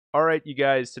All right, you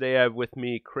guys, today I have with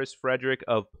me Chris Frederick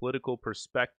of Political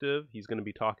Perspective. He's going to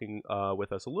be talking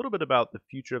with us a little bit about the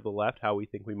future of the left, how we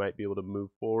think we might be able to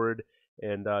move forward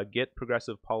and get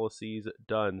progressive policies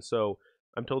done. So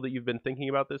I'm told that you've been thinking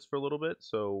about this for a little bit.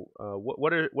 So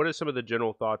what are some of the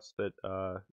general thoughts that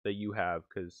you have?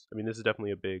 Because I mean, this is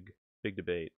definitely a big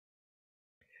debate.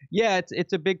 Yeah,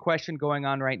 it's a big question going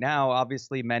on right now.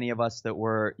 Obviously, many of us that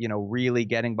were, really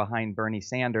getting behind Bernie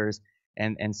Sanders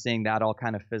and seeing that all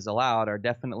kind of fizzle out are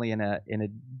definitely in a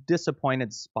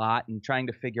disappointed spot and trying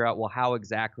to figure out, well, how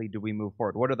exactly do we move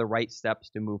forward? What are the right steps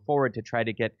to move forward to try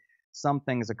to get some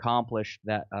things accomplished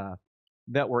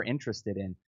that we're interested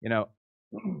in? You know,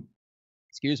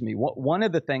 excuse me. One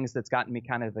of the things that's gotten me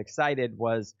kind of excited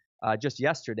was just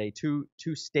yesterday, two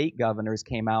state governors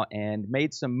came out and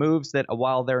made some moves that,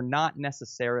 while they're not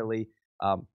necessarily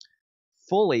um,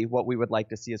 fully what we would like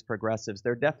to see as progressives,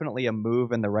 they're definitely a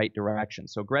move in the right direction.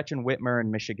 So Gretchen Whitmer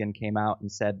in Michigan came out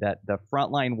and said that the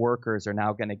frontline workers are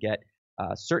now going to get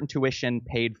certain tuition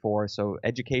paid for, so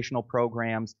educational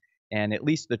programs and at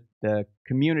least the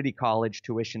community college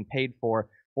tuition paid for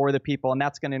the people, and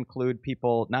that's going to include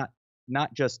people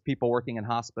not just people working in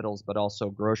hospitals, but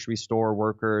also grocery store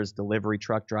workers, delivery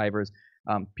truck drivers,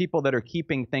 people that are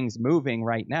keeping things moving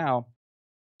right now.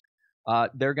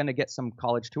 They're going to get some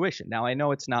college tuition. Now, I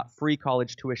know it's not free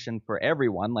college tuition for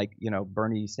everyone, like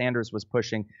Bernie Sanders was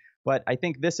pushing, but I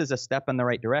think this is a step in the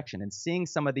right direction. And seeing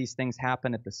some of these things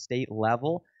happen at the state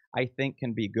level, I think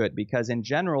can be good because in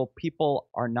general, people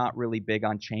are not really big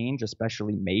on change,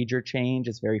 especially major change.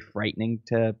 It's very frightening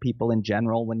to people in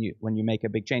general when you make a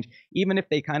big change, even if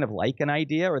they kind of like an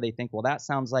idea or they think, well, that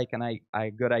sounds like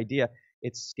a good idea.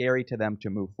 It's scary to them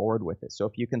to move forward with it. So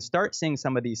if you can start seeing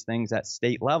some of these things at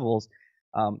state levels,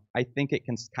 I think it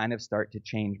can kind of start to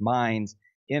change minds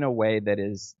in a way that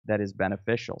is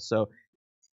beneficial. So,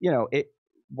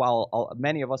 while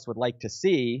many of us would like to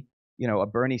see, a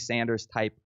Bernie Sanders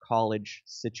type college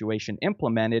situation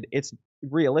implemented, it's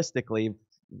realistically,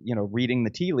 reading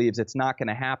the tea leaves, it's not going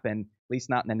to happen, at least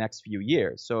not in the next few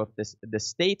years. So if the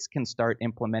states can start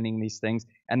implementing these things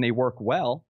and they work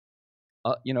well,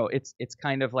 it's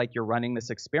kind of like you're running this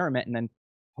experiment, and then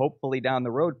hopefully down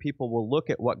the road, people will look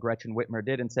at what Gretchen Whitmer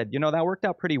did and said, that worked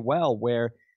out pretty well,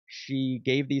 where she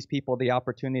gave these people the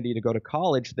opportunity to go to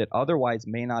college that otherwise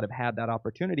may not have had that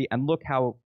opportunity, and look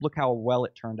how well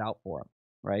it turned out for them,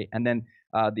 right? And then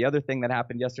the other thing that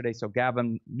happened yesterday, so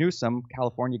Gavin Newsom,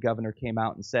 California governor, came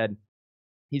out and said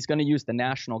he's going to use the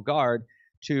National Guard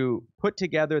to put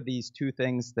together these two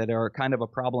things that are kind of a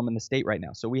problem in the state right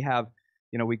now. So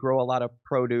we grow a lot of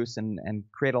produce and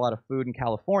create a lot of food in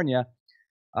California.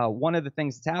 One of the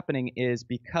things that's happening is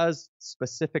because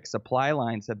specific supply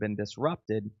lines have been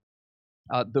disrupted,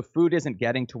 the food isn't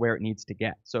getting to where it needs to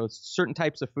get. So certain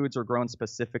types of foods are grown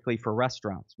specifically for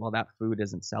restaurants. Well, that food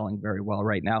isn't selling very well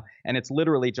right now, and it's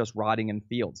literally just rotting in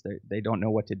fields. They don't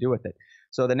know what to do with it.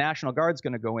 So the National Guard's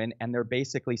going to go in, and they're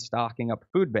basically stocking up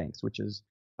food banks, which is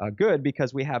good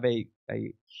because we have a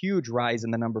huge rise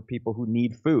in the number of people who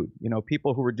need food.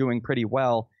 People who were doing pretty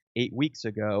well 8 weeks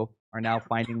ago are now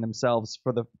finding themselves,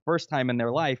 for the first time in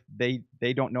their life,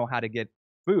 they don't know how to get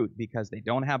food because they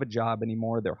don't have a job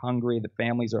anymore. They're hungry. The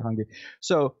families are hungry.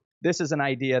 So this is an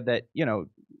idea that,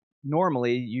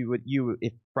 normally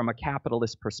if from a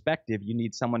capitalist perspective, you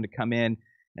need someone to come in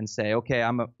and say, okay,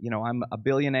 I'm a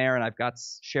billionaire and I've got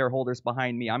shareholders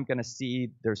behind me. I'm going to see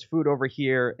there's food over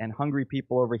here and hungry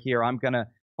people over here. I'm going to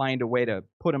find a way to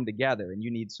put them together. And you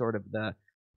need sort of the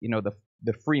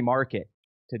free market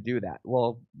to do that.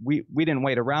 Well, we didn't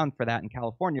wait around for that in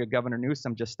California. Governor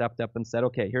Newsom just stepped up and said,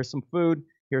 okay, here's some food,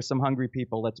 here's some hungry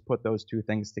people, let's put those two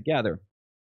things together.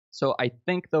 So I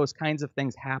think those kinds of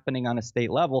things happening on a state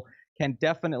level can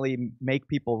definitely make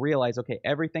people realize, okay,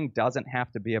 everything doesn't have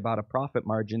to be about a profit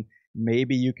margin.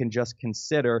 Maybe you can just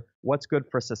consider what's good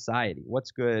for society,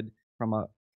 what's good from a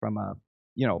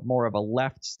more of a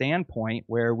left standpoint,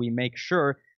 where we make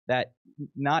sure that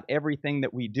not everything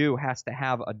that we do has to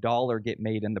have a dollar get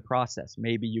made in the process.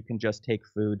 Maybe you can just take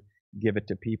food, give it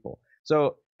to people.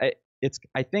 So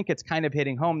I think it's kind of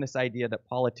hitting home, this idea that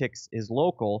politics is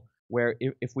local, where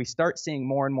if we start seeing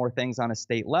more and more things on a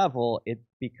state level, it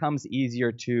becomes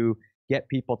easier to get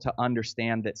people to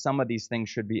understand that some of these things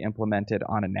should be implemented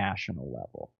on a national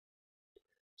level.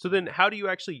 So then how do you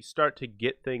actually start to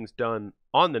get things done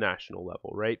on the national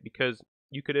level, right? Because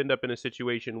you could end up in a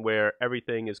situation where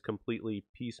everything is completely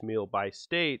piecemeal by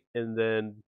state, and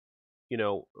then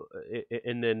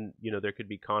there could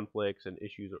be conflicts and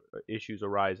issues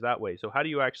arise that way. So how do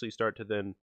you actually start to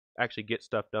then actually get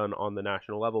stuff done on the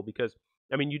national level? Because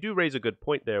I mean, you do raise a good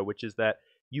point there, which is that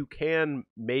you can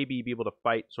maybe be able to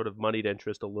fight sort of moneyed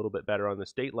interest a little bit better on the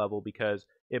state level because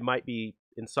it might be,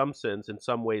 in some sense, in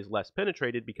some ways, less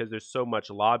penetrated because there's so much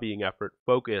lobbying effort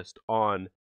focused on,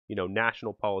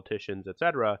 national politicians,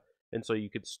 etc. And so you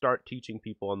could start teaching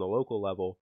people on the local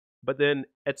level. But then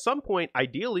at some point,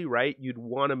 ideally, right, you'd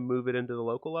want to move it into the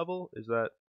local level. Is that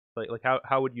like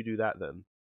how would you do that then?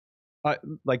 uh,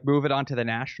 like move it onto the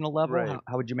national level? Right.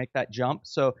 How would you make that jump?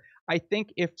 So I think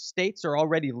if states are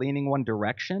already leaning one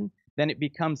direction, then it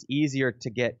becomes easier to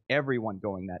get everyone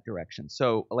going that direction.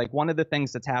 So like one of the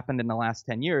things that's happened in the last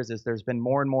 10 years is there's been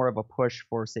more and more of a push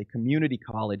for, say, community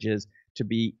colleges to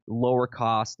be lower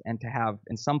cost and to have,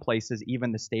 in some places,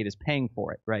 even the state is paying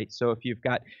for it, right? So if you've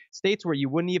got states where you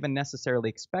wouldn't even necessarily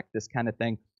expect this kind of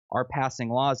thing are passing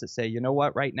laws that say, you know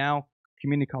what, right now,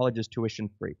 community college is tuition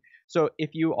free. So if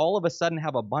you all of a sudden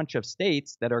have a bunch of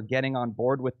states that are getting on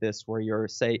board with this, where you're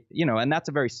say, and that's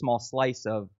a very small slice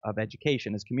of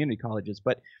education is community colleges.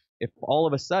 But if all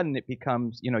of a sudden it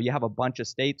becomes, you have a bunch of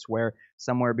states where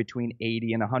somewhere between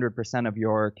 80 and 100% of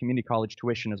your community college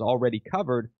tuition is already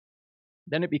covered,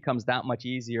 then it becomes that much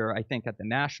easier, I think, at the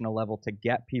national level to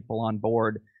get people on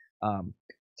board,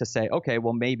 to say, okay,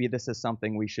 well, maybe this is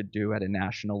something we should do at a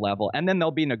national level. And then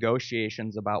there'll be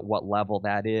negotiations about what level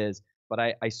that is. But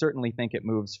I certainly think it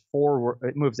moves forward,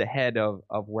 it moves ahead of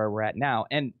where we're at now.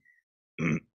 And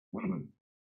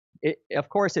of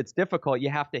course, it's difficult. You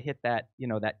have to hit that,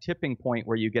 that tipping point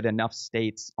where you get enough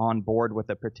states on board with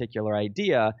a particular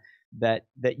idea that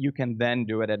you can then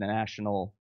do it at a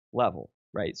national level,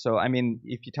 right? So, I mean,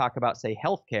 if you talk about, say,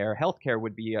 healthcare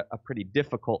would be a pretty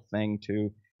difficult thing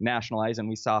to nationalize. And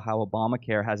we saw how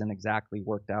Obamacare hasn't exactly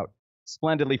worked out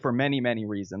splendidly for many, many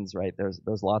reasons, right?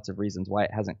 There's lots of reasons why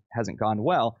it hasn't gone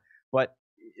well, but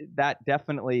that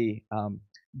definitely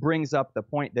brings up the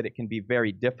point that it can be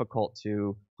very difficult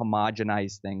to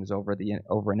homogenize things over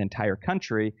an entire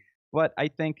country. But I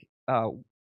think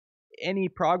any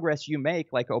progress you make,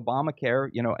 like Obamacare,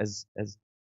 as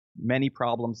many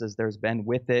problems as there's been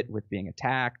with it, with being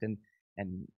attacked and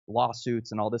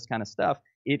lawsuits and all this kind of stuff,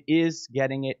 it is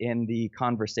getting it in the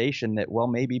conversation that, well,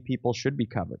 maybe people should be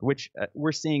covered, which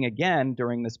we're seeing again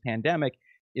during this pandemic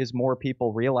is more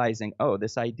people realizing, oh,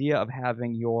 this idea of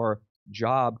having your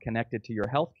job connected to your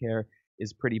healthcare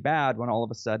is pretty bad when all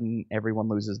of a sudden everyone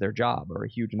loses their job or a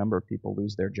huge number of people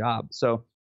lose their job. So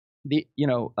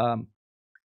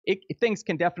things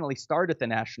can definitely start at the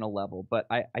national level, but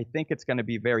I think it's going to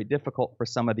be very difficult for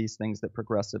some of these things that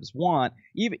progressives want.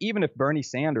 Even if Bernie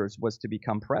Sanders was to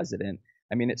become president,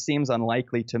 I mean, it seems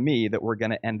unlikely to me that we're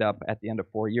going to end up at the end of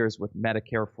 4 years with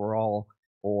Medicare for all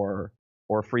or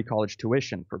free college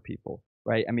tuition for people,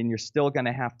 right? I mean, you're still going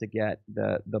to have to get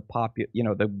the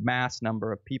mass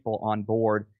number of people on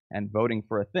board and voting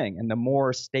for a thing. And the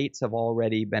more states have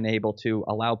already been able to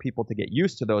allow people to get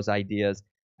used to those ideas,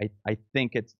 I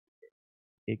think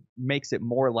it makes it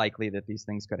more likely that these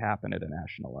things could happen at a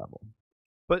national level.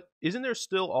 But isn't there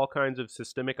still all kinds of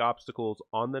systemic obstacles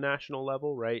on the national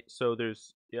level, right? So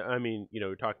there's, yeah, I mean,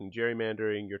 you're talking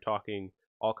gerrymandering, you're talking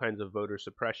all kinds of voter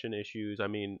suppression issues. I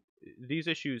mean, these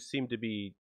issues seem to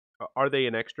be, are they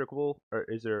inextricable, or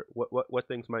is there what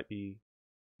things might be?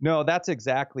 No, that's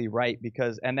exactly right,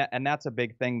 because that's a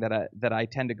big thing that I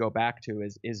tend to go back to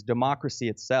is democracy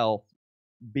itself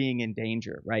being in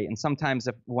danger, right? And sometimes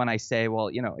when I say, well,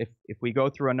 if we go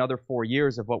through another 4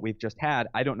 years of what we've just had,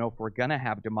 I don't know if we're going to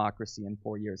have democracy in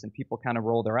 4 years. And people kind of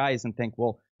roll their eyes and think,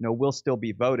 well, no, we'll still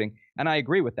be voting. And I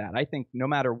agree with that. I think no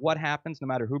matter what happens, no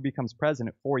matter who becomes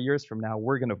president 4 years from now,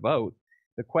 we're going to vote.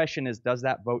 The question is, does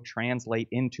that vote translate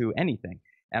into anything?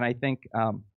 And I think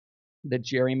the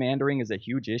gerrymandering is a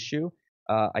huge issue.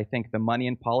 I think the money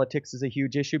in politics is a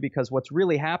huge issue, because what's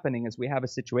really happening is we have a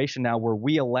situation now where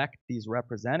we elect these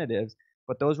representatives,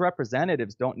 but those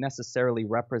representatives don't necessarily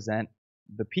represent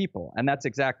the people. And that's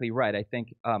exactly right. I think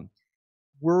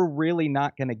we're really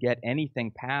not going to get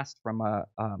anything passed from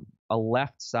a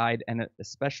left side, and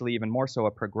especially even more so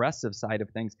a progressive side of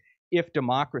things, if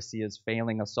democracy is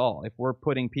failing us all. If we're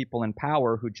putting people in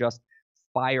power who just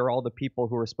fire all the people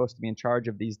who are supposed to be in charge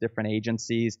of these different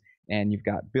agencies, and you've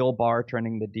got Bill Barr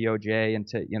turning the DOJ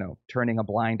into, turning a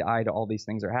blind eye to all these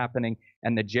things are happening,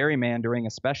 and the gerrymandering,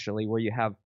 especially where you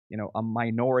have, a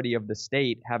minority of the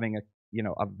state having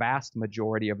a vast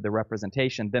majority of the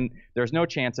representation, then there's no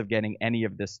chance of getting any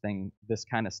of this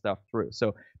kind of stuff through.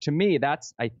 So to me,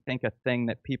 that's, I think, a thing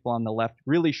that people on the left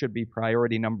really should be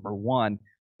priority number one,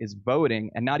 is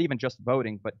voting, and not even just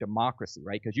voting, but democracy,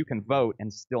 right? Because you can vote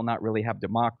and still not really have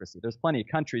democracy. There's plenty of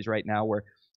countries right now where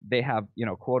they have,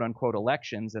 quote unquote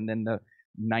elections, and then the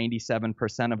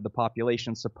 97% of the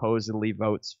population supposedly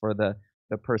votes for the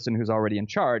the person who's already in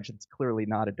charge. It's clearly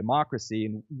not a democracy,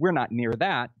 and we're not near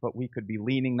that, but we could be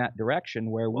leaning that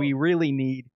direction where Well, we really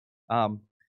need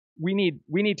we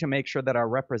need to make sure that our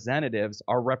representatives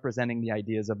are representing the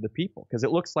ideas of the people, because it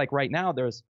looks like right now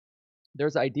there's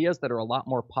ideas that are a lot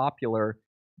more popular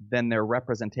than their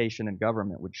representation in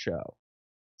government would show.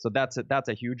 So that's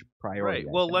a huge right. priority,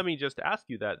 I Well, think. let me just ask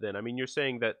you that then. I mean, you're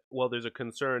saying that, well, there's a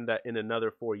concern that in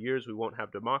another 4 years we won't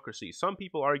have democracy. Some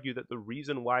people argue that the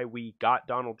reason why we got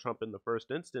Donald Trump in the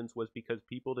first instance was because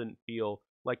people didn't feel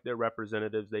like their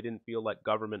representatives, they didn't feel like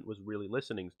government was really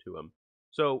listening to them.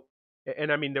 So,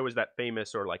 and I mean, there was that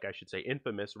famous, or like I should say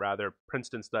infamous rather,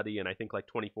 Princeton study in I think like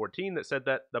 2014 that said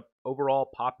that the overall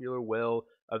popular will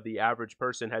of the average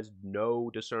person has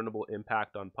no discernible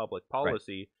impact on public Right.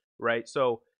 policy, right?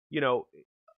 So, you know,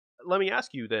 let me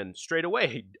ask you then straight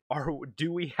away: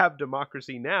 do we have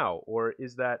democracy now, or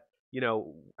is that,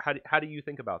 how do you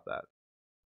think about that?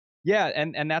 Yeah,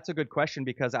 and that's a good question,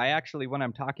 because I actually, when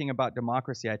I'm talking about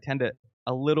democracy, I tend to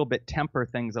a little bit temper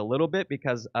things a little bit,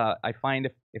 because I find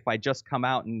if I just come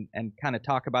out and kind of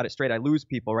talk about it straight, I lose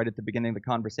people right at the beginning of the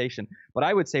conversation. But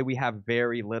I would say we have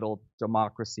very little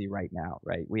democracy right now,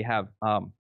 right? We have,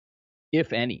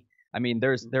 if any. I mean,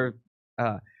 Hmm.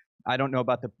 uh, I don't know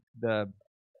about the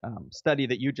study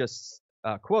that you just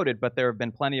quoted, but there have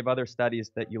been plenty of other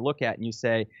studies that you look at and you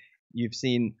say you've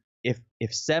seen, if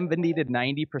 70 to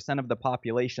 90% of the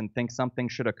population thinks something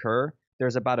should occur,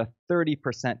 there's about a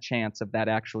 30% chance of that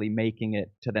actually making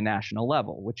it to the national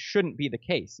level, which shouldn't be the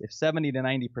case. If 70 to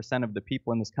 90% of the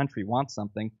people in this country want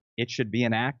something, it should be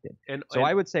enacted. So And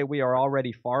I would say we are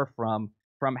already far from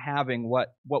having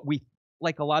what we,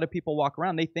 like, a lot of people walk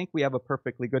around, they think we have a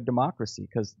perfectly good democracy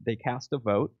because they cast a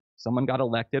vote, someone got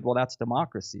elected, well, that's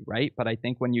democracy, right? But I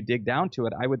think when you dig down to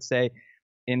it, I would say,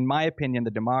 in my opinion, the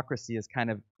democracy is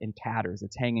kind of in tatters.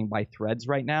 It's hanging by threads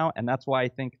right now. And that's why I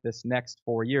think this next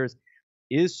 4 years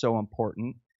is so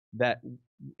important, that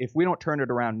if we don't turn it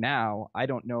around now, I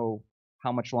don't know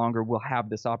how much longer we'll have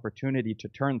this opportunity to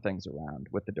turn things around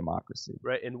with the democracy.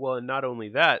 right, and well, and not only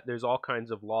that, there's all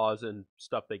kinds of laws and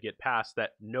stuff that get passed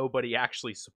that nobody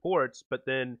actually supports, but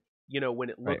then, when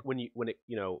it look Right. when you when it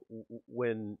you know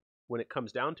w- when it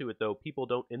comes down to it, though, people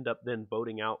don't end up then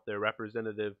voting out their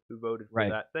representative who voted for Right.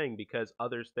 that thing because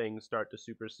other things start to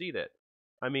supersede it.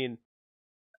 I mean,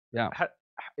 Yeah. ha,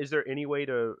 is there any way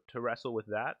to wrestle with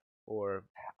that, or?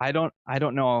 I don't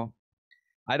know.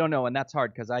 I don't know, and that's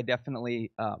hard, because I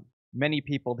definitely, many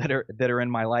people that are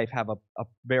in my life have a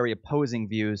very opposing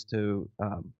views to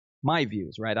my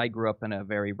views. Right, I grew up in a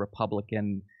very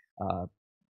Republican uh,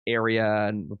 area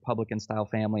and Republican style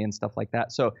family and stuff like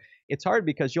that. So it's hard,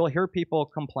 because you'll hear people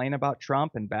complain about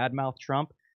Trump and badmouth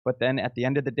Trump, but then at the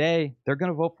end of the day, they're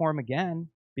going to vote for him again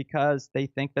because they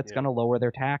think that's Yeah. going to lower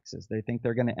their taxes. They think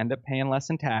they're going to end up paying less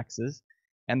in taxes.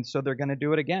 And so they're going to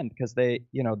do it again, because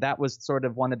that was sort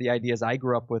of one of the ideas I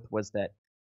grew up with, was that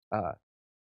uh,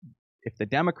 if the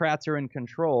Democrats are in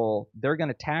control, they're going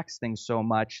to tax things so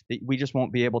much that we just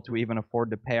won't be able to even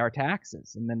afford to pay our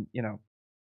taxes. And then,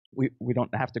 we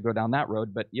don't have to go down that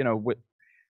road, but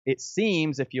it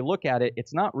seems, if you look at it,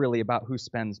 it's not really about who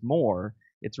spends more.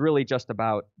 It's really just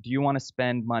about, do you want to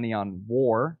spend money on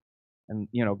war and,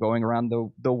 going around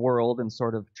the world and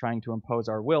sort of trying to impose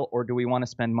our will, or do we want to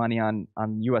spend money on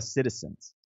U.S.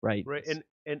 citizens, right? Right.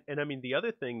 And I mean, the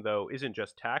other thing though isn't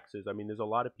just taxes. I mean, there's a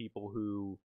lot of people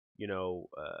who,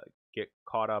 get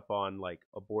caught up on like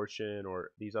abortion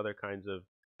or these other kinds of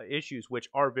issues, which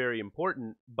are very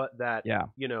important, but that, Yeah.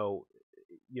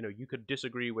 you could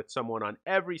disagree with someone on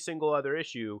every single other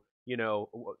issue,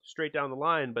 straight down the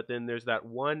line, but then there's that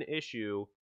one issue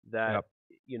that,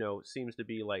 Yep. seems to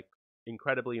be like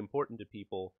incredibly important to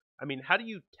people. I mean, how do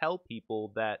you tell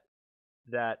people that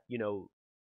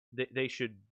they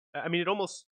should? I mean, it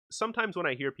almost, sometimes when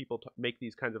I hear people make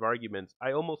these kinds of arguments,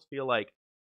 I almost feel like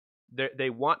they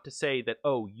want to say that,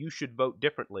 oh, you should vote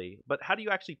differently, but how do you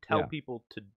actually tell Yeah. people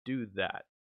to do that?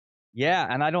 Yeah,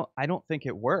 and I don't think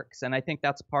it works. And I think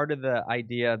that's part of the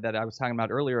idea that I was talking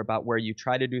about earlier, about where you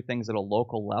try to do things at a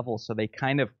local level, so they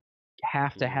kind of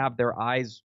have to Mm, have their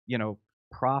eyes,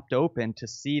 propped open to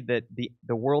see that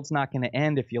the world's not going to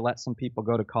end if you let some people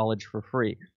go to college for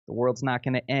free. The world's not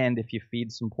going to end if you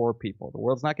feed some poor people. The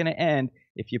world's not going to end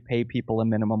if you pay people a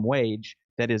minimum wage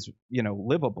that is,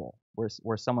 livable,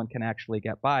 where someone can actually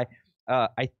get by.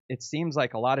 It seems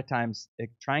like a lot of times,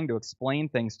 trying to explain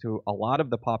things to a lot of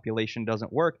the population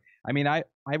doesn't work. I mean, I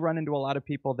run into a lot of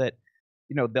people that,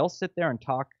 they'll sit there and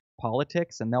talk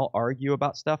politics and they'll argue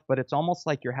about stuff, but it's almost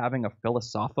like you're having a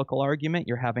philosophical argument.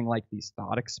 You're having like these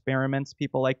thought experiments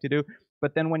people like to do.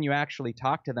 But then when you actually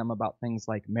talk to them about things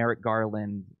like Merrick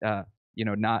Garland,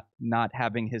 not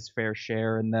having his fair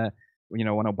share in the,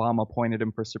 when Obama appointed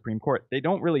him for Supreme Court. They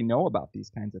don't really know about these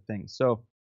kinds of things. So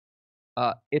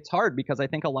it's hard because I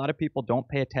think a lot of people don't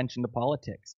pay attention to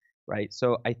politics, right?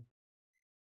 So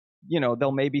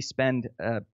they'll maybe spend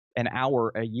an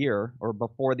hour a year, or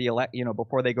before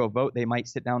before they go vote, they might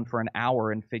sit down for an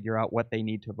hour and figure out what they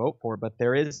need to vote for. But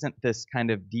there isn't this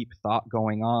kind of deep thought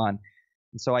going on.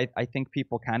 And so I think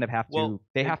people kind of have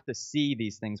to see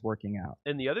these things working out.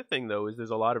 And the other thing, though, is there's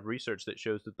a lot of research that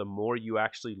shows that the more you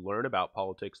actually learn about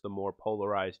politics, the more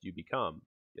polarized you become.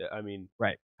 I mean,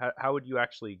 right. How would you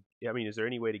actually, I mean, is there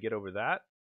any way to get over that?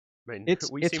 I mean,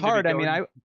 it's hard. I mean,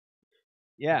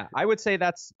 I would say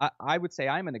I would say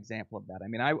I'm an example of that. I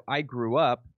mean, I grew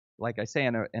up, like I say,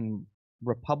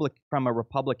 from a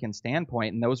Republican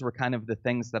standpoint, and those were kind of the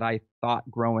things that I thought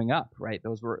growing up, right?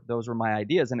 Those were my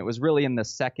ideas, and it was really in the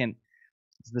second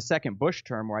Bush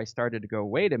term where I started to go,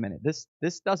 wait a minute,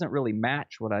 this doesn't really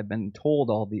match what I've been told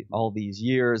all these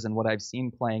years and what I've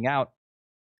seen playing out.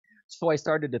 So I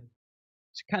started to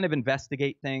kind of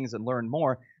investigate things and learn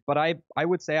more. But I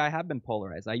would say I have been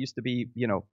polarized. I used to be,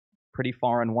 pretty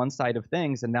far on one side of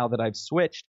things, and now that I've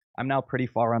switched, I'm now pretty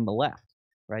far on the left,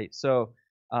 right? So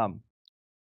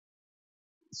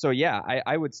yeah,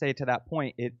 I would say to that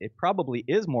point, it probably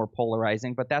is more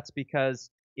polarizing, but that's because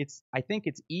I think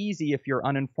it's easy if you're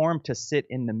uninformed to sit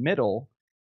in the middle.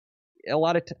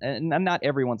 And not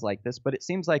everyone's like this, but it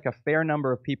seems like a fair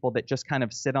number of people that just kind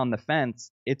of sit on the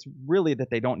fence. It's really that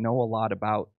they don't know a lot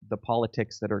about the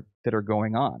politics that are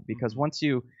going on, because once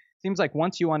you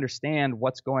understand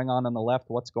what's going on the left,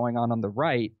 what's going on the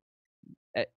right,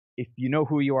 if you know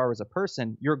who you are as a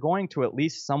person, you're going to at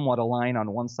least somewhat align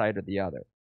on one side or the other,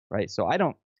 right? So I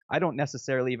don't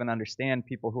necessarily even understand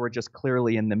people who are just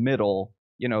clearly in the middle.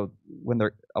 When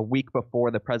they're a week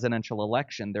before the presidential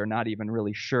election, they're not even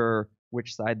really sure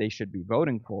which side they should be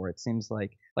voting for. It seems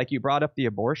like you brought up the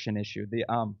abortion issue.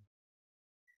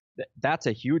 That's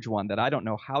a huge one that I don't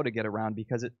know how to get around,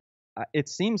 because it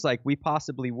seems like we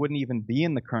possibly wouldn't even be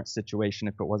in the current situation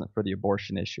if it wasn't for the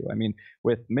abortion issue. I mean,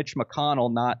 with Mitch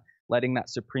McConnell not letting that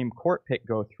Supreme Court pick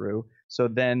go through, so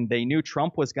then they knew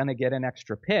Trump was going to get an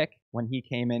extra pick when he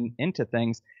came into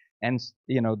things, and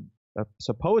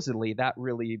supposedly that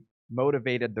really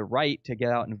motivated the right to get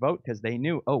out and vote, because they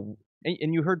knew,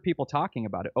 and you heard people talking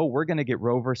about it, we're going to get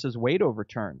Roe versus Wade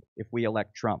overturned if we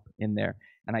elect Trump in there.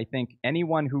 And I think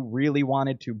anyone who really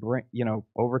wanted to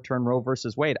overturn Roe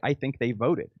versus Wade, I think they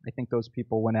voted. I think those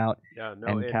people went out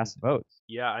and cast votes.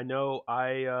 Yeah, I know.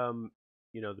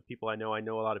 The people I know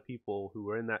a lot of people who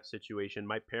were in that situation.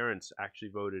 My parents actually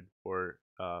voted for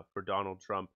Donald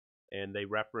Trump, and they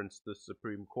referenced the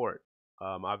Supreme Court.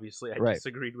 Obviously, I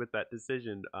disagreed with that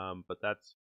decision, but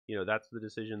that's the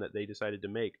decision that they decided to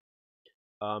make.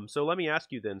 So let me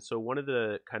ask you then. So one of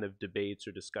the kind of debates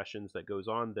or discussions that goes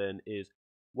on then is,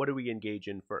 what do we engage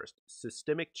in first?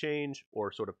 Systemic change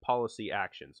or sort of policy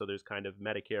action? So there's kind of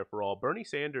Medicare for all. Bernie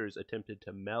Sanders attempted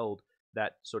to meld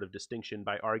that sort of distinction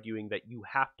by arguing that you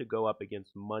have to go up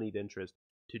against moneyed interest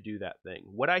to do that thing.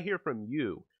 What I hear from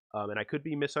you, and I could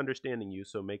be misunderstanding you,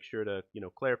 so make sure to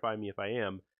clarify me if I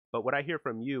am, but what I hear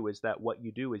from you is that what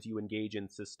you do is you engage in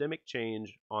systemic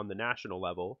change on the national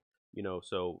level,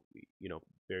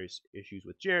 various issues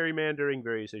with gerrymandering,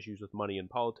 various issues with money in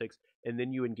politics, and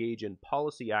then you engage in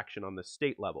policy action on the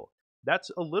state level.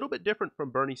 That's a little bit different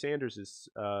from Bernie Sanders'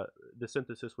 the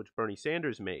synthesis which Bernie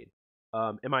Sanders made.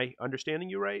 Am I understanding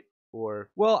you right? Or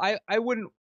well, I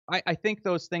wouldn't. I think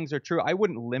those things are true. I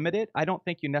wouldn't limit it. I don't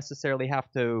think you necessarily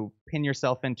have to pin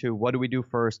yourself into what do we do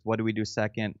first, what do we do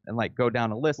second, and go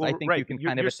down a list. I think you can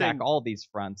kind of attack all these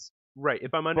fronts. Right.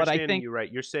 If I'm understanding you right,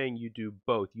 you're saying you do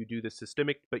both. You do the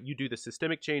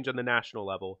systemic change on the national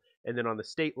level, and then on the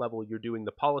state level, you're doing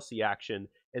the policy action,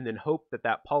 and then hope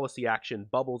that policy action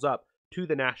bubbles up to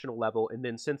the national level, and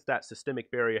then since that systemic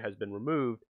barrier has been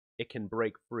removed, it can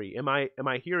break free. Am I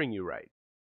hearing you right?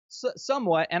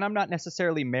 Somewhat, and I'm not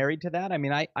necessarily married to that. I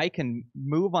mean, I can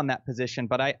move on that position,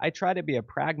 but I try to be a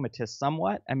pragmatist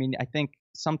somewhat. I mean, I think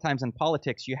sometimes in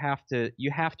politics you have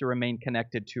to remain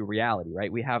connected to reality,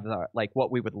 right? We have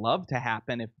what we would love to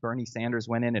happen if Bernie Sanders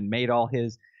went in and made all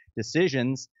his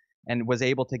decisions and was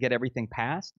able to get everything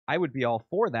passed. I would be all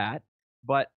for that,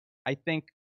 but I think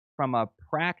from a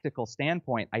practical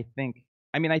standpoint, I think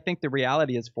the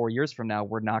reality is 4 years from now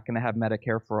we're not going to have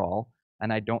Medicare for all.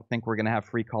 And I don't think we're going to have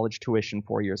free college tuition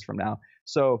 4 years from now.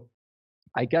 So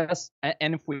I guess,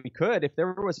 and if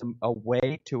there was a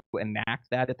way to enact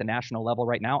that at the national level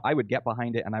right now, I would get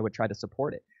behind it and I would try to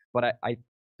support it. But I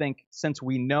think since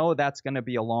we know that's going to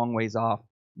be a long ways off,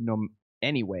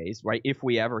 anyways, right, if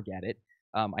we ever get it,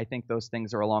 I think those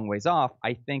things are a long ways off.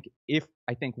 I think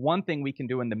one thing we can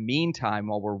do in the meantime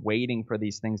while we're waiting for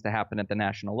these things to happen at the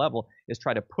national level is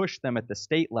try to push them at the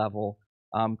state level,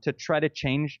 to try to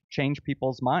change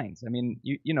people's minds. I mean,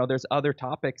 there's other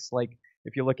topics, like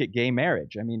if you look at gay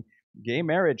marriage. I mean, gay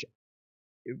marriage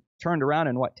turned around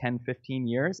in 10, 15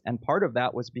 years, and part of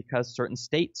that was because certain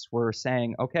states were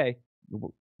saying, okay,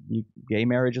 gay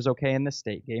marriage is okay in this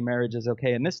state, gay marriage is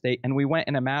okay in this state, and we went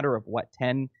in a matter of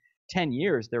 10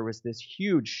 years, there was this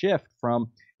huge shift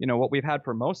from, what we've had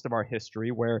for most of our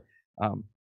history, where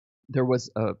there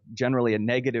was generally a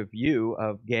negative view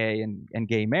of gay and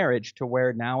gay marriage, to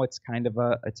where now it's kind of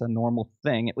it's a normal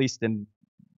thing, at least in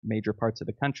major parts of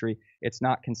the country. It's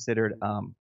not considered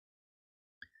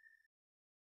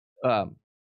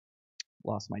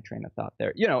lost my train of thought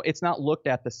there. It's not looked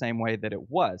at the same way that it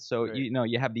was. So, Right.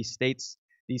 you have these states,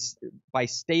 by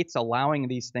states allowing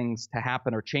these things to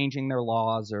happen or changing their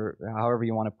laws, or however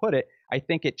you want to put it, I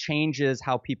think it changes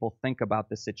how people think about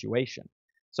the situation.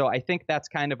 So I think that's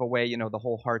kind of a way, the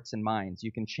whole hearts and minds.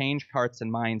 You can change hearts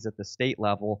and minds at the state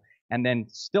level, and then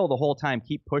still the whole time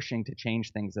keep pushing to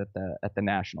change things at the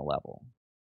national level.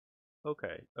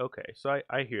 Okay. So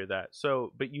I hear that.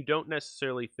 So, but you don't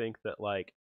necessarily think that,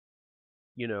 like,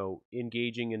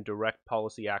 engaging in direct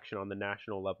policy action on the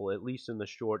national level, at least in the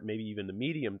short, maybe even the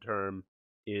medium term,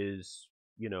 is,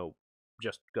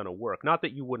 just going to work. Not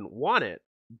that you wouldn't want it,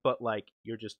 but like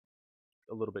you're just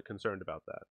a little bit concerned about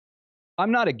that.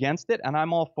 I'm not against it, and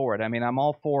I'm all for it. I mean, I'm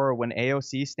all for when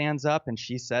AOC stands up and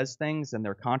she says things and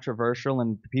they're controversial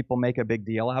and people make a big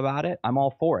deal about it. I'm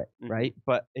all for it, right?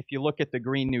 But if you look at the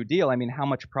Green New Deal, I mean, how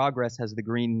much progress has the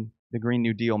Green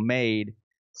New Deal made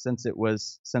since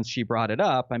she brought it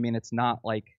up? I mean, it's not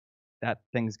like that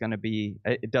thing's going to be.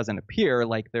 It doesn't appear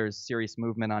like there's serious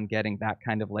movement on getting that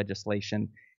kind of legislation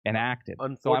enacted.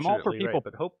 So I'm all for people, right,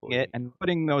 but hopefully, it and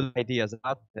putting those ideas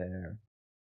out there.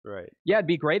 Right. Yeah, it'd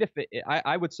be great if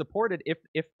I would support it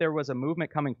if there was a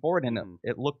movement coming forward and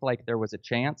it looked like there was a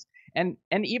chance. And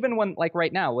even when, like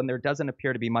right now, when there doesn't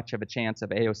appear to be much of a chance of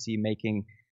AOC making,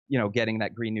 getting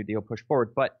that Green New Deal pushed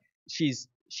forward, but she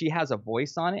has a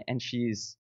voice on it, and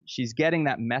she's getting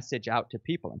that message out to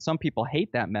people. And some people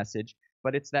hate that message,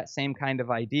 but it's that same kind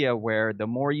of idea where the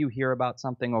more you hear about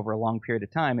something over a long period of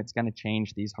time, it's going to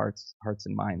change these hearts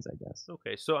and minds, I guess.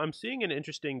 Okay, so I'm seeing an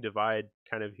interesting divide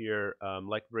kind of here,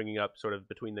 like bringing up sort of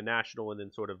between the national and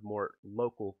then sort of more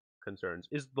local concerns.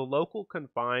 Is the local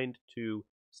confined to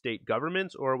state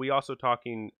governments, or are we also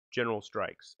talking general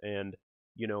strikes and,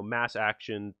 mass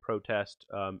action, protest,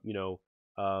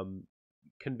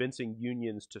 convincing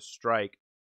unions to strike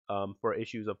for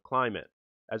issues of climate,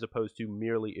 as opposed to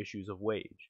merely issues of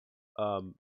wage?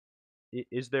 Um,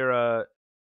 is there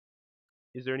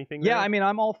anything there? Yeah, I mean,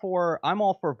 I'm all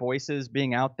for voices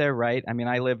being out there, right? I mean,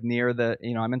 I live near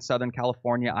I'm in Southern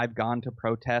California. I've gone to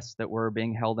protests that were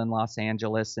being held in Los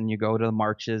Angeles, and you go to the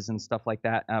marches and stuff like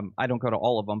that. I don't go to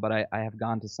all of them, but I have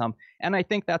gone to some, and I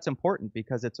think that's important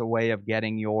because it's a way of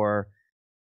getting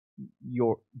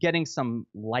getting some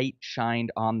light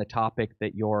shined on the topic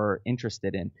that you're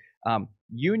interested in.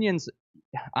 Unions,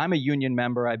 I'm a union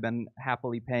member. I've been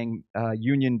happily paying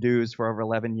union dues for over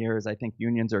 11 years. I think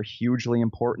unions are hugely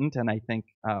important, and I think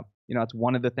it's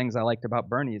one of the things I liked about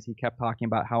Bernie is he kept talking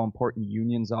about how important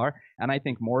unions are, and I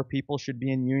think more people should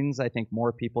be in unions. I think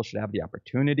more people should have the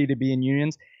opportunity to be in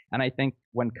unions, and I think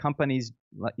when companies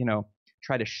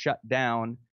try to shut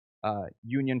down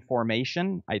union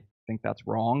formation, I think that's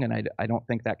wrong, and I don't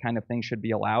think that kind of thing should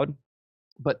be allowed.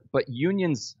 But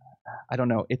unions, I don't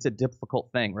know. It's a difficult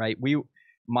thing, right?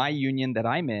 My union that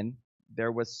I'm in,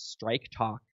 there was strike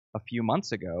talk a few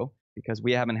months ago because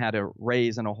we haven't had a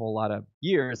raise in a whole lot of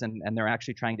years, and they're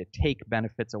actually trying to take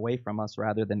benefits away from us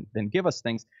rather than give us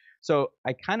things. So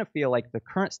I kind of feel like the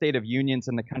current state of unions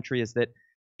in the country is that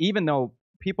even though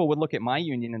people would look at my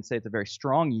union and say it's a very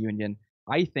strong union,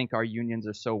 I think our unions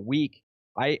are so weak.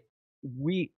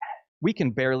 We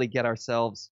can barely get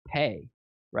ourselves pay,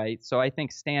 right? So I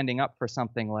think standing up for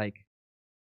something like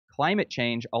climate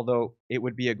change, although it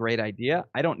would be a great idea,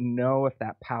 I don't know if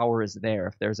that power is there,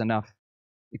 if there's enough.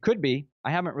 It could be.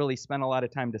 I haven't really spent a lot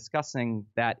of time discussing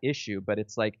that issue, but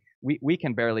it's like we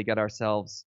can barely get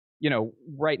ourselves,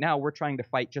 right now we're trying to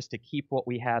fight just to keep what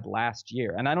we had last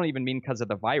year. And I don't even mean because of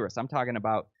the virus. I'm talking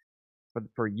about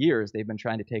for years they've been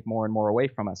trying to take more and more away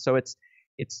from us. So it's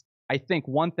I think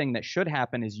one thing that should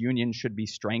happen is unions should be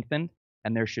strengthened,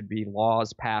 and there should be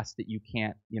laws passed that you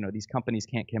can't, these companies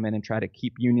can't come in and try to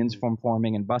keep unions from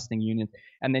forming and busting unions.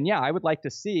 And then, yeah, I would like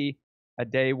to see a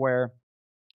day where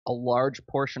a large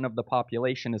portion of the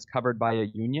population is covered by a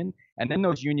union, and then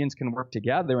those unions can work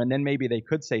together, and then maybe they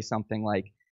could say something like,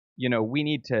 we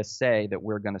need to say that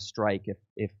we're going to strike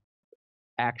if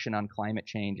action on climate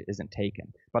change isn't taken.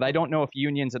 But I don't know if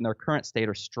unions in their current state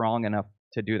are strong enough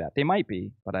to do that. They might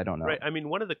be, but I don't know. Right. I mean,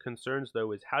 one of the concerns,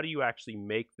 though, is how do you actually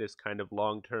make this kind of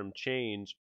long term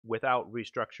change without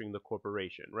restructuring the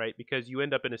corporation, right? Because you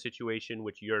end up in a situation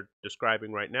which you're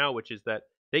describing right now, which is that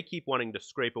they keep wanting to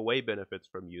scrape away benefits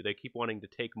from you. They keep wanting to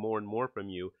take more and more from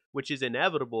you, which is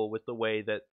inevitable with the way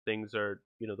that things are,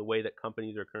 the way that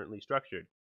companies are currently structured.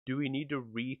 Do we need to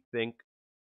rethink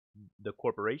the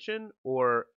corporation,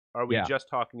 or are we Yeah. just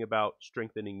talking about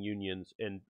strengthening unions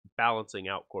and balancing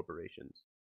out corporations?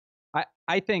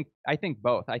 I think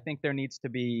both. I think there needs to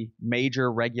be major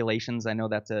regulations. I know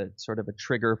that's a sort of a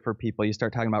trigger for people. You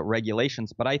start talking about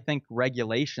regulations, but I think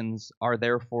regulations are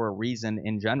there for a reason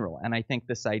in general. And I think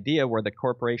this idea where the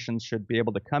corporations should be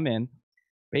able to come in,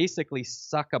 basically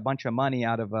suck a bunch of money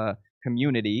out of a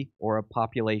community or a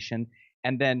population,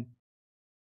 and then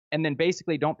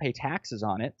basically don't pay taxes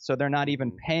on it, so they're not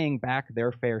even paying back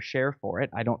their fair share for it.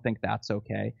 I don't think that's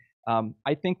okay.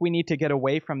 I think we need to get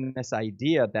away from this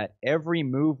idea that every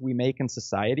move we make in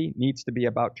society needs to be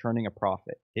about turning a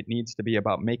profit. It needs to be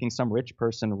about making some rich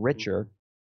person richer.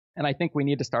 And I think we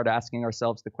need to start asking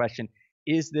ourselves the question,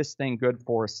 is this thing good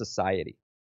for society?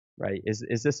 Right?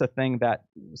 Is this a thing that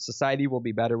society will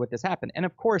be better with this happen? And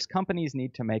of course, companies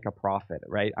need to make a profit,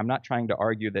 right? I'm not trying to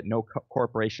argue that no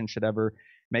corporation should ever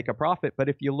make a profit, but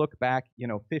if you look back,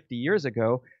 50 years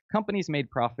ago, companies made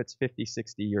profits 50,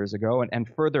 60 years ago, and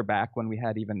further back when we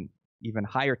had even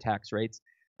higher tax rates,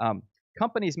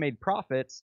 companies made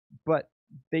profits, but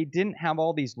they didn't have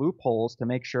all these loopholes to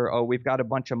make sure, oh, we've got a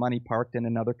bunch of money parked in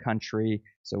another country,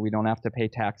 so we don't have to pay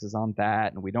taxes on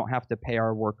that, and we don't have to pay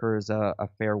our workers a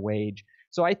fair wage.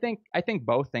 So I think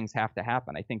both things have to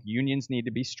happen. I think unions need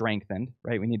to be strengthened,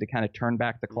 right? We need to kind of turn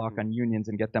back the clock on unions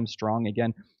and get them strong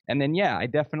again. And then, yeah, I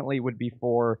definitely would be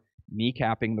for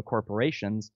kneecapping the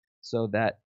corporations so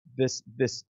that this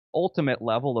ultimate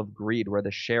level of greed where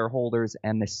the shareholders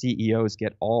and the CEOs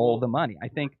get all the money. I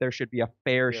think there should be a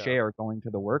fair share going to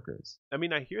the workers. I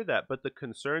mean, I hear that, but the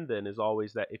concern then is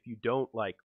always that if you don't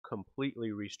completely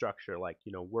restructure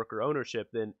worker ownership,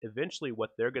 then eventually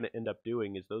what they're going to end up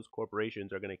doing is those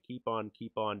corporations are going to keep on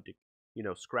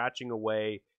scratching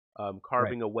away,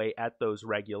 carving away at those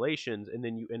regulations, and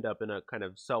then you end up in a kind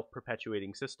of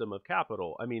self-perpetuating system of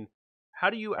capital. I mean, how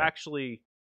do you actually,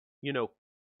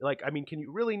 I mean, can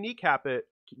you really kneecap it,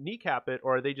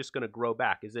 or are they just going to grow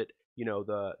back? Is it,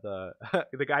 the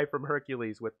the guy from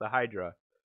Hercules with the Hydra?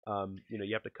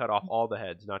 You have to cut off all the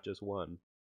heads, not just one.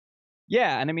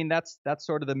 Yeah, and I mean that's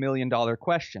sort of the $1 million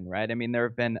question, right? I mean there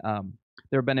have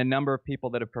been a number of people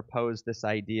that have proposed this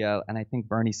idea, and I think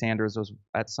Bernie Sanders was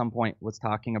at some point was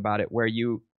talking about it, where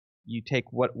you take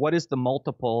what is the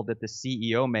multiple that the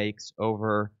CEO makes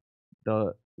over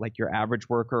the your average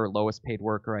worker or lowest paid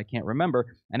worker, I can't remember,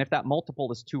 and if that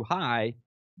multiple is too high,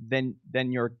 then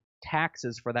your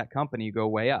taxes for that company go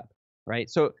way up, right?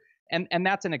 So and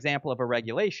that's an example of a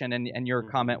regulation, and your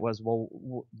comment was, well,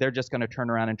 they're just going to turn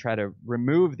around and try to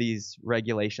remove these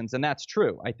regulations, and that's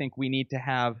true. I think we need to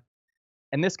have,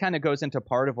 and this kind of goes into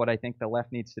part of what I think the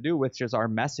left needs to do, which is our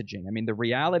messaging. I mean, the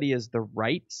reality is the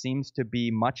right seems to be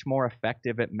much more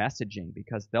effective at messaging,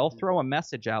 because they'll throw a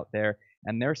message out there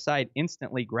and their side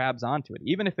instantly grabs onto it,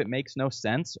 even if it makes no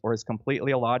sense or is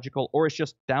completely illogical or is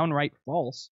just downright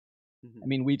false. I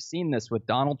mean, we've seen this with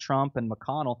Donald Trump and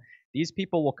McConnell. These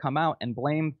people will come out and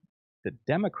blame the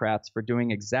Democrats for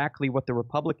doing exactly what the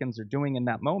Republicans are doing in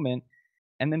that moment,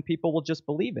 and then people will just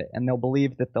believe it, and they'll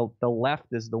believe that the left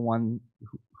is the one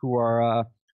who are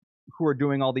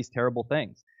doing all these terrible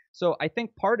things. So I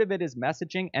think part of it is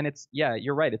messaging, and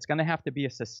you're right. It's going to have to be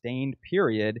a sustained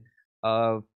period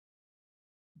of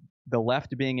the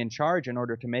left being in charge in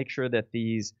order to make sure that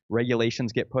these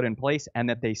regulations get put in place and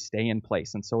that they stay in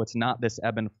place. And so it's not this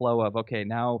ebb and flow of, okay,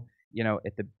 now,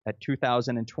 at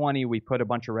 2020, we put a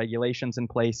bunch of regulations in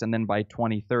place, and then by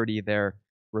 2030, they're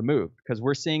removed. Because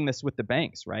we're seeing this with the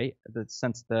banks, right?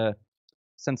 Since the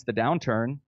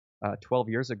downturn 12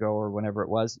 years ago or whenever it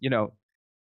was,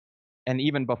 and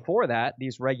even before that,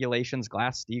 these regulations,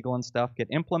 Glass-Steagall and stuff, get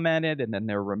implemented, and then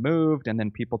they're removed, and then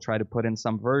people try to put in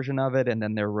some version of it, and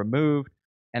then they're removed.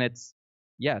 And it's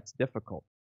difficult.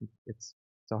 It's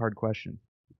a hard question.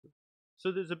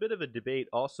 So there's a bit of a debate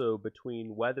also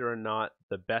between whether or not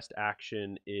the best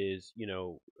action is,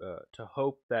 to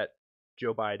hope that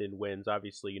Joe Biden wins.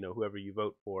 Obviously, whoever you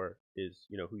vote for is,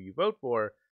 who you vote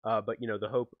for. But, the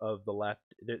hope of the left,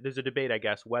 there's a debate, I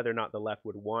guess, whether or not the left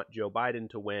would want Joe Biden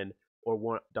to win, or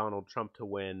want Donald Trump to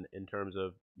win in terms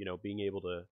of being able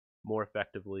to more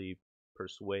effectively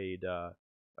persuade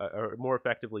or more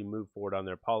effectively move forward on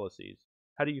their policies.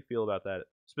 How do you feel about that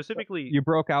specifically? You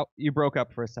broke up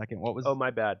for a second. What Oh, was?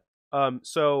 my bad.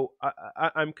 So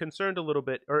I'm concerned a little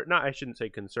bit, or not. I shouldn't say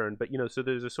concerned, but so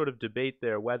there's a sort of debate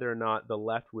there whether or not the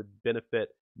left would benefit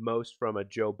most from a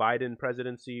Joe Biden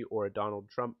presidency or a Donald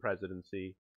Trump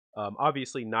presidency.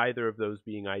 Obviously, neither of those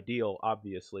being ideal.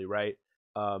 Obviously, right?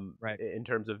 Right. In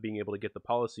terms of being able to get the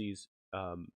policies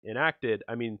enacted.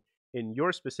 I mean, in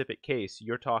your specific case,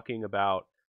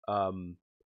 um,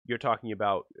 you're talking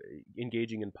about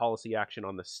engaging in policy action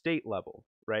on the state level,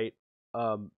 right?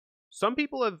 Um, some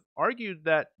people have argued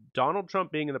that Donald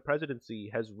Trump being in the presidency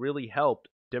has really helped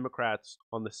Democrats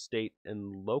on the state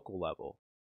and local level.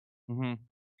 Hmm.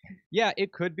 Yeah,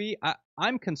 it could be.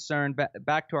 I'm concerned.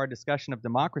 Back to our discussion of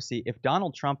democracy. If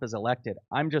Donald Trump is elected,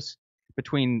 I'm just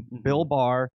between Mm-hmm. Bill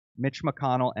Barr, Mitch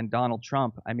McConnell, and Donald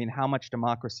Trump. I mean, how much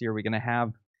democracy are we going to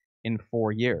have in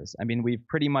 4 years? I mean, we've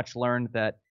pretty much learned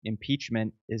that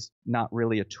impeachment is not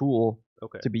really a tool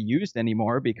Okay. to be used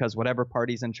anymore because whatever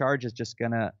party's in charge is just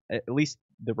going to, at least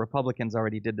the Republicans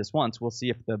already did this once. We'll see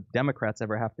if the Democrats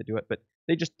ever have to do it, but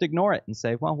they just ignore it and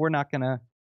say, well, we're not gonna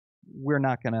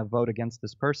vote against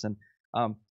this person. I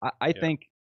Yeah. think,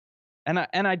 and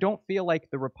I don't feel like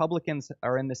the Republicans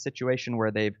are in this situation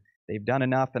where they've done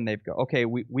enough and they've go, okay,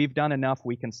 we've done enough,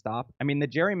 we can stop. I mean, the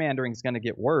gerrymandering is going to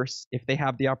get worse if they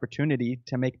have the opportunity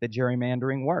to make the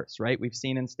gerrymandering worse, right? We've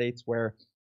seen in states where,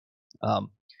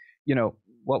 um, you know,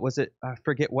 what was it? I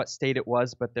forget what state it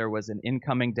was, but there was an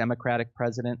incoming Democratic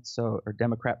president, or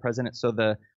Democrat president, so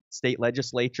the state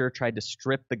legislature tried to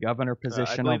strip the governor I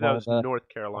position believe of that all was the. North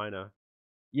Carolina.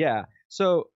 Yeah.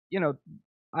 So,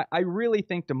 I really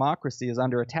think democracy is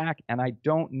under attack, and I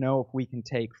don't know if we can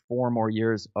take 4 more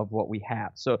years of what we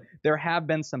have. So there have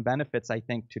been some benefits, I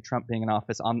think, to Trump being in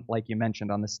office on, like you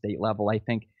mentioned, on the state level. I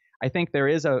think there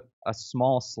is a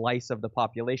small slice of the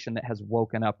population that has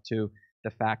woken up to the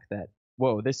fact that,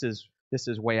 whoa, this is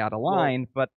way out of Well, line.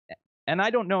 But and I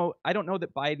don't know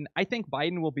that Biden. I think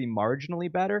Biden will be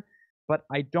marginally better, but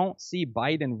I don't see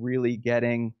Biden really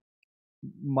getting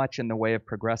much in the way of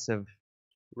progressive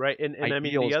right, and I mean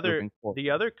ideals moving forward. the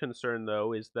other concern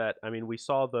though is that I mean we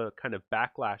saw the kind of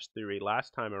backlash theory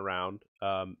last time around,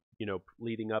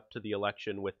 leading up to the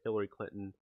election with Hillary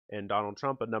Clinton and Donald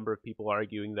Trump. A number of people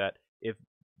arguing that if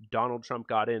Donald Trump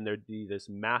got in, there'd be this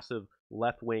massive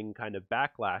left wing kind of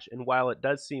backlash. And while it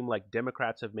does seem like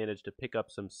Democrats have managed to pick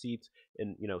up some seats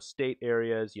in state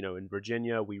areas, in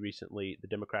Virginia, the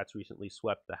Democrats recently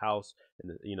swept the House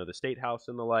and the state House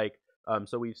and the like.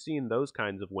 So we've seen those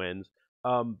kinds of wins.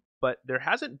 But there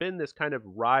hasn't been this kind of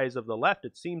rise of the left.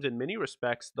 It seems in many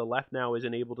respects the left now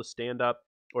isn't able to stand up,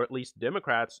 or at least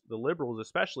Democrats, the liberals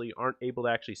especially, aren't able to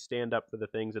actually stand up for the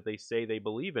things that they say they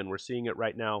believe in. We're seeing it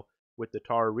right now with the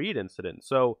Tara Reid incident.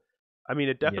 So, I mean,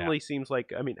 it Yeah. definitely seems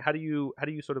like. I mean, how do you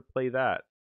sort of play that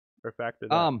or factor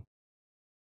that? Um.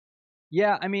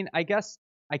 Yeah. I mean, I guess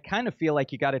I kind of feel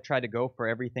like you got to try to go for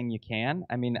everything you can.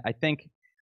 I mean, I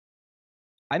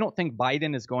don't think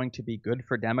Biden is going to be good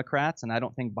for Democrats, and I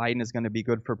don't think Biden is going to be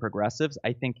good for progressives.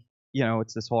 I think,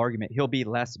 it's this whole argument. He'll be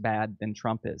less bad than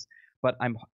Trump is. But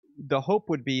the hope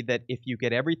would be that if you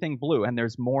get everything blue, and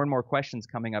there's more and more questions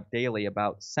coming up daily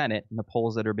about Senate and the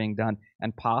polls that are being done,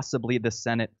 and possibly the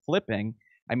Senate flipping.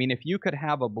 I mean, if you could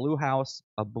have a blue House,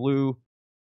 a blue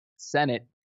Senate,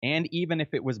 and even if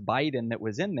it was Biden that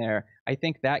was in there, I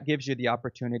think that gives you the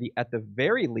opportunity, at the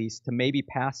very least, to maybe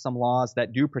pass some laws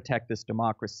that do protect this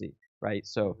democracy, right?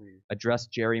 So Mm-hmm. address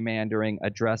gerrymandering,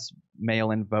 address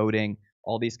mail-in voting,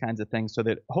 all these kinds of things, so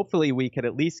that hopefully we could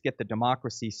at least get the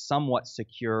democracy somewhat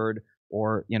secured,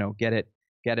 or get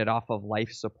it off of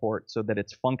life support so that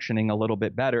it's functioning a little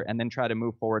bit better, and then try to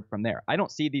move forward from there. I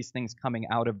don't see these things coming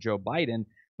out of Joe Biden,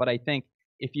 but I think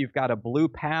if you've got a blue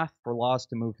path for laws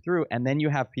to move through, and then you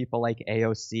have people like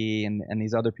AOC and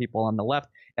these other people on the left,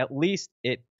 at least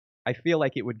I feel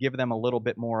like it would give them a little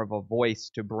bit more of a voice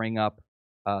to bring up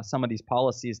some of these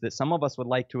policies that some of us would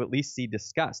like to at least see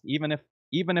discussed, even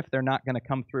if they're not going to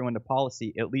come through into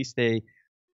policy. At least they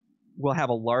will have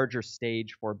a larger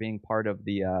stage for being part of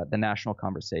the national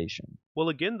conversation. Well,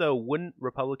 again, though, wouldn't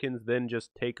Republicans then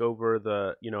just take over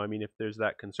I mean, if there's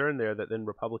that concern there that then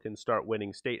Republicans start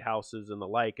winning state houses and the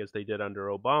like, as they did under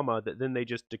Obama, that then they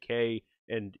just decay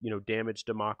and, damage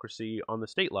democracy on the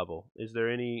state level? Is there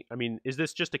I mean, is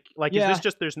this just is this Yeah,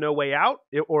 just there's no way out?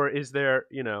 Or is there,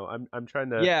 I'm trying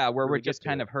to yeah, where we're really get just to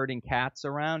kind it. of herding cats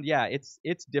around. Yeah,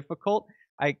 it's difficult.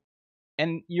 I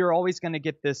And you're always going to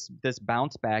get this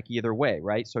bounce back either way,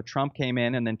 right? So Trump came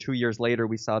in, and then 2 years later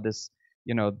we saw this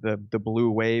the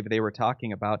blue wave they were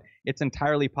talking about. It's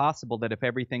entirely possible that if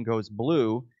everything goes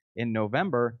blue in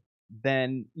November,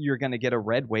 then you're going to get a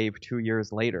red wave 2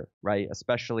 years later, right?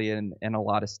 Especially in a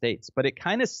lot of states. But it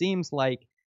kind of seems like,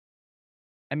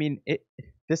 I mean,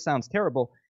 this sounds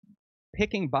terrible.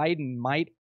 Picking Biden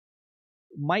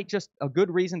might just a good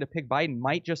reason to pick Biden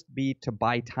might just be to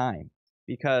buy time,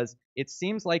 because it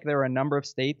seems like there are a number of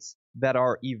states that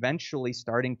are eventually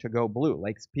starting to go blue.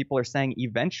 Like people are saying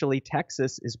eventually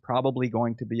Texas is probably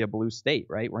going to be a blue state,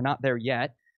 right? We're not there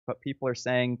yet, but people are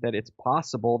saying that it's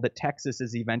possible that Texas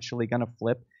is eventually going to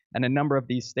flip, and a number of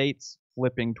these states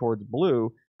flipping towards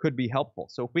blue could be helpful.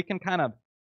 So if we can kind of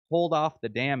hold off the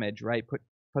damage, right?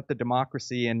 Put the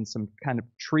democracy in some kind of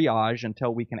triage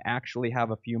until we can actually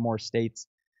have a few more states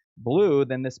blue,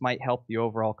 then this might help the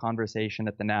overall conversation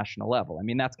at the national level. I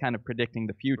mean, that's kind of predicting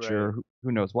the future. Right.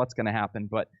 Who knows what's going to happen?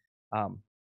 But, um,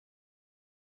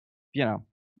 Yeah,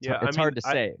 I it's mean, hard to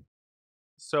say.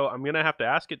 so I'm gonna have to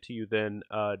ask it to you then.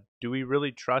 Do we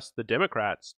really trust the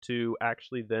Democrats to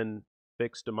actually then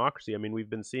fix democracy? I mean, we've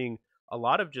been seeing a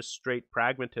lot of just straight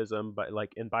pragmatism, but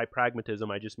and by pragmatism,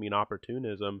 I just mean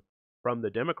opportunism from the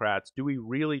Democrats. Do we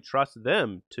really trust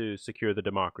them to secure the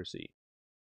democracy?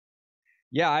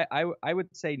 Yeah, I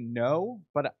would say no,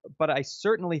 but I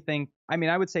certainly think, I mean,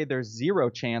 I would say there's zero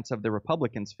chance of the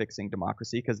Republicans fixing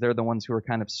democracy because they're the ones who are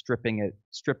kind of stripping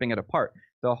it apart.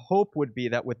 The hope would be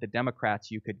that with the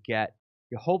Democrats you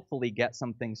hopefully get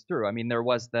some things through. I mean, there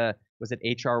was it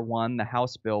HR1, the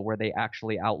House bill, where they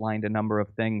actually outlined a number of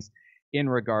things in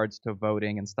regards to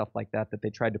voting and stuff like that they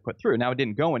tried to put through. Now it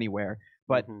didn't go anywhere,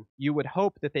 but you would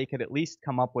hope that they could at least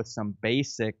come up with some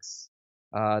basics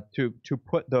to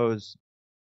put those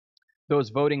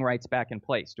voting rights back in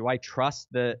place. Do I trust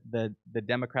the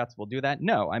Democrats will do that?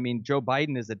 No. I mean, Joe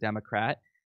Biden is a Democrat,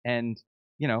 and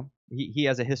he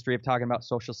has a history of talking about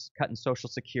cutting Social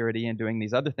Security and doing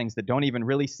these other things that don't even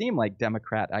really seem like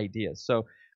Democrat ideas. So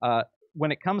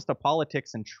when it comes to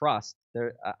politics and trust,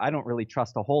 I don't really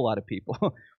trust a whole lot of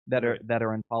people that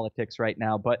are in politics right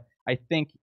now. But I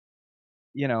think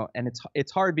and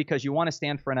it's hard because you want to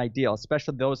stand for an ideal,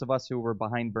 especially those of us who were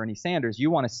behind Bernie Sanders. You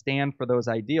want to stand for those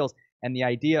ideals, and the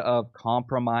idea of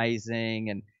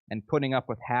compromising and putting up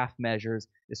with half measures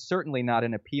is certainly not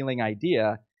an appealing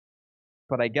idea.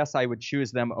 But I guess I would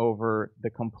choose them over the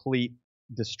complete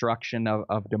destruction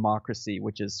of democracy,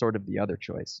 which is sort of the other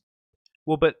choice.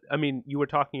 Well, but I mean, you were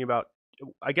talking about.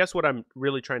 I guess what I'm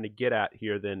really trying to get at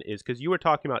here then is because you were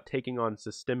talking about taking on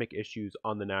systemic issues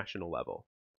on the national level,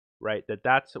 right?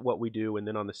 That's what we do, and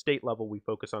then on the state level we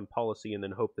focus on policy and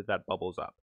then hope that bubbles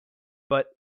up. But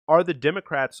are the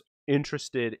Democrats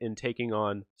interested in taking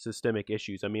on systemic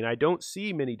issues? I mean, I don't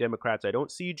see many Democrats. I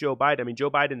don't see Joe Biden. I mean,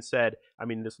 Joe Biden said, I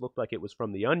mean, this looked like it was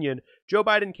from The Onion. Joe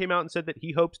Biden came out and said that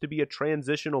he hopes to be a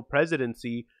transitional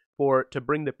presidency to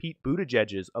bring the Pete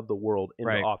Buttigeg's of the world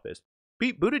into office.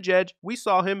 Pete Buttigieg, we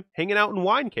saw him hanging out in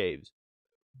wine caves.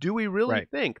 Do we really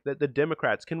think that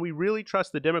can we really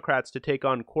trust the Democrats to take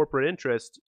on corporate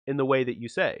interests in the way that you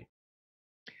say?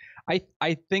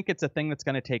 I think it's a thing that's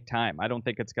going to take time. I don't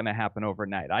think it's going to happen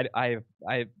overnight.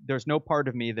 There's no part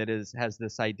of me that has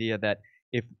this idea that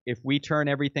if we turn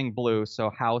everything blue,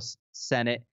 so House,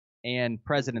 Senate, and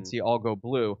presidency all go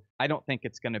blue, I don't think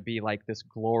it's going to be like this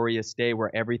glorious day where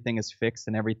everything is fixed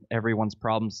and everyone's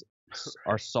problems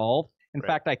are solved. In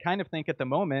fact, I kind of think at the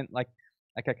moment, like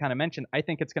I kind of mentioned, I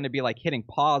think it's going to be like hitting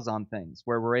pause on things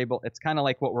where it's kind of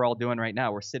like what we're all doing right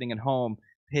now. We're sitting at home,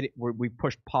 we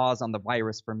pushed pause on the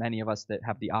virus for many of us that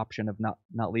have the option of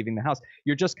not leaving the house.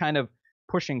 You're just kind of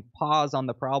pushing pause on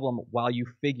the problem while you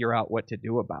figure out what to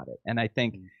do about it. And I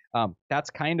think that's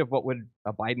kind of what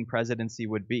a Biden presidency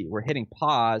would be. We're hitting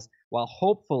pause while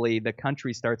hopefully the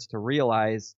country starts to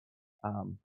realize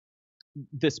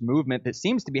this movement that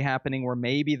seems to be happening where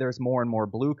maybe there's more and more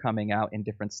blue coming out in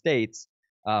different states.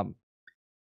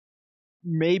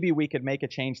 Maybe we could make a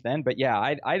change then, but yeah,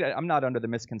 I'm not under the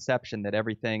misconception that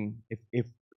everything, if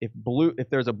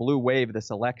there's a blue wave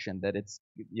this election, that it's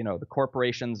the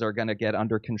corporations are going to get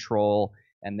under control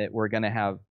and that we're going to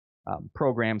have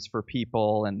programs for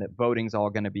people and that voting's all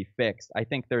going to be fixed. I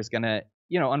think there's going to,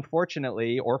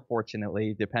 unfortunately or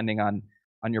fortunately, depending on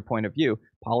your point of view,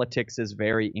 politics is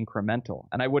very incremental,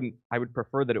 and I would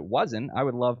prefer that it wasn't. I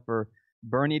would love for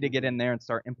Bernie to get in there and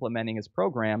start implementing his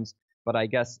programs, but I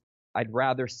guess I'd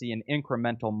rather see an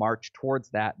incremental march towards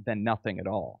that than nothing at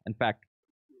all. In fact,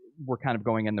 we're kind of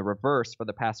going in the reverse. For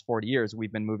the past 40 years,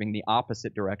 we've been moving the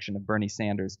opposite direction of Bernie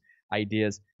Sanders'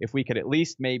 ideas. If we could at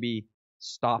least maybe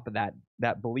stop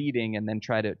that bleeding and then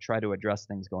try to address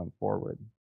things going forward.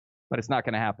 But it's not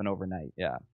going to happen overnight.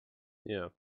 Yeah. Yeah.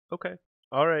 Okay.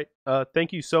 All right.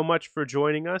 Thank you so much for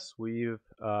joining us. We've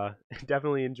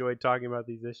definitely enjoyed talking about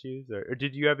these issues. Or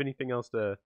did you have anything else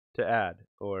to add?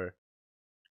 Or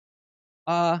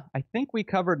I think we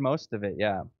covered most of it.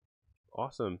 Yeah.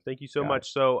 awesome. Thank you so Got it.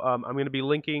 much. So I'm going to be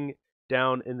linking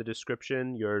down in the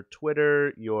description your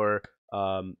Twitter, your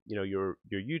your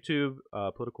YouTube,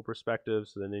 Political Perspective,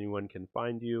 so that anyone can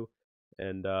find you.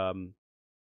 And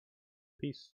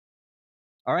peace,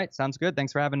 All right. Sounds good.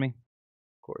 Thanks for having me.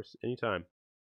 of course, anytime.